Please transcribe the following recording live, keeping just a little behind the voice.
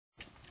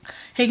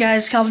Hey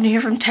guys, Calvin here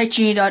from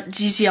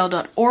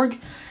techgenie.zzl.org,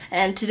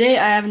 and today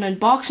I have an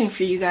unboxing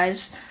for you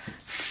guys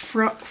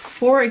for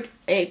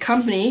a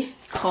company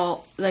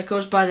that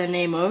goes by the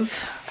name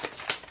of,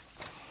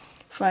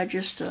 if I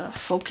just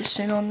focus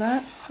in on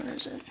that, where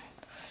is it?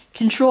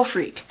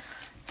 KontrolFreek.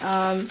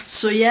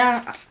 So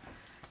yeah,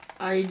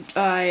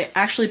 I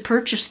actually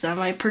purchased them.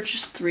 I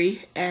purchased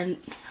 3, and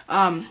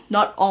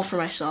not all for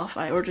myself.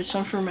 I ordered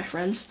some for my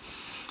friends,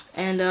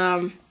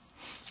 and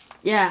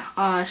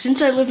yeah,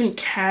 since I live in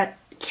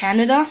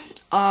Canada,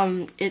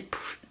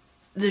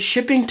 the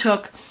shipping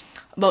took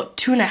about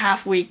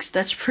 2.5 weeks.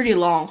 That's pretty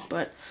long,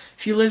 but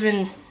if you live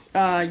in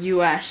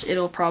US,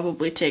 it'll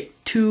probably take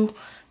 2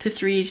 to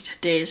 3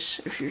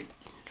 days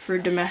for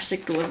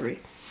domestic delivery.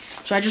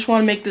 So I just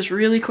want to make this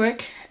really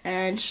quick,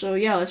 and so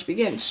yeah, let's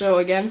begin. So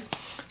again,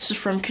 this is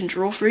from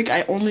KontrolFreek.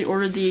 I only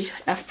ordered the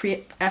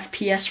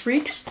FPS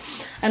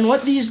Freaks, and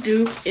what these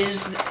do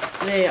is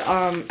they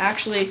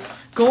actually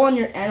go on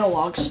your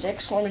analog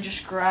sticks. So let me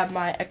just grab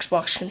my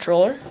Xbox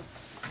controller.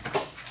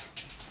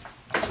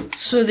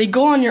 So they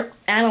go on your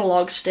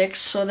analog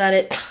sticks so that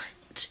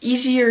it's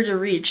easier to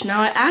reach.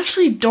 Now I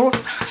actually don't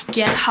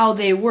get how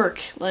they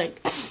work.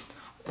 Like,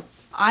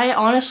 I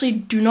honestly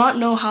do not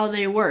know how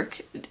they work.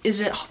 Is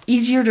it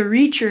easier to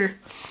reach or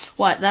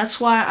what?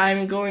 That's why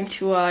I'm going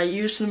to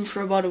use them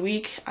for about a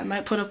week. I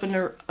might put up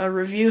a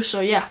review. So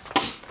yeah,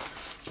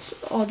 so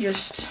I'll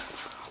just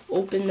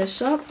open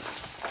this up.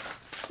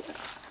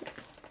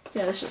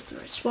 Yeah, this is the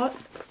right spot.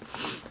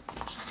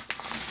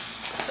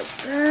 Like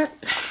that.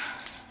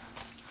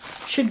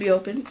 Should be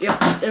open. Yep,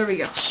 there we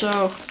go.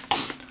 So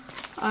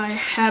I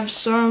have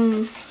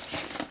some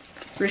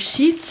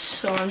receipts,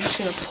 so I'm just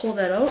gonna pull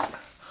that out.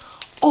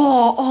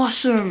 Oh,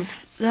 awesome!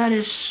 That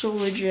is so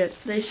legit.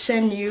 They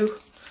send you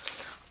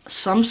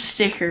some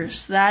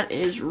stickers. That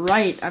is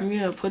right. I'm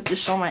gonna put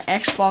this on my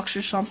Xbox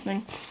or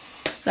something.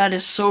 That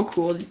is so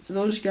cool.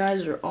 Those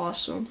guys are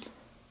awesome.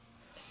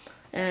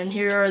 And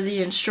here are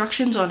the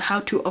instructions on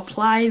how to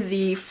apply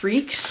the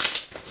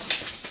freaks.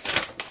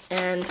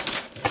 And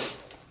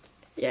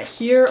yeah,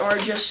 here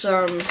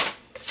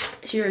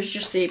is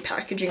just a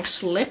packaging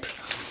slip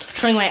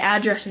showing my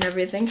address and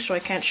everything, so I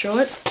can't show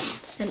it.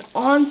 And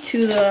on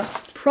to the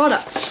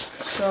products.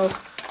 So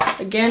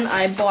again,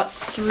 I bought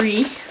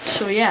 3.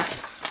 So yeah.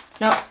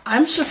 Now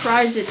I'm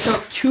surprised it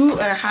took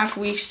 2.5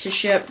 weeks to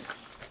ship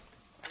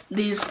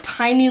these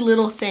tiny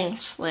little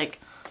things. Like,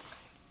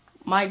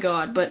 my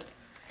God. But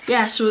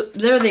yeah, so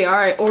there they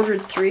are. I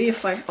ordered 3.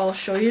 I'll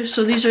show you.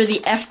 So these are the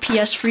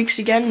FPS Freaks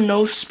again,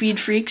 no speed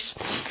freaks.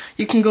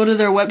 You can go to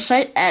their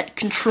website at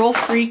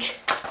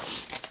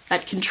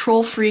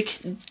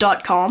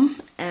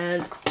KontrolFreek.com,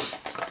 and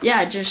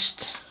yeah,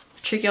 just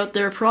check out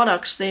their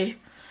products. They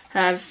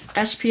have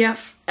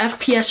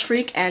FPS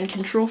Freak and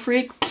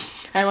KontrolFreek,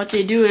 and what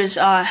they do is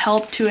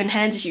help to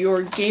enhance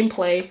your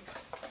gameplay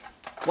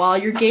while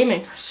you're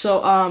gaming.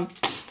 So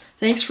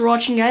thanks for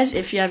watching, guys.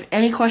 If you have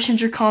any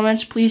questions or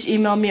comments, please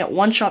email me at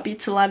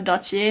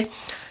oneshotpizzalive.ca.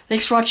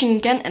 Thanks for watching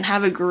again, and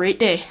have a great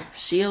day.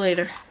 See you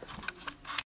later.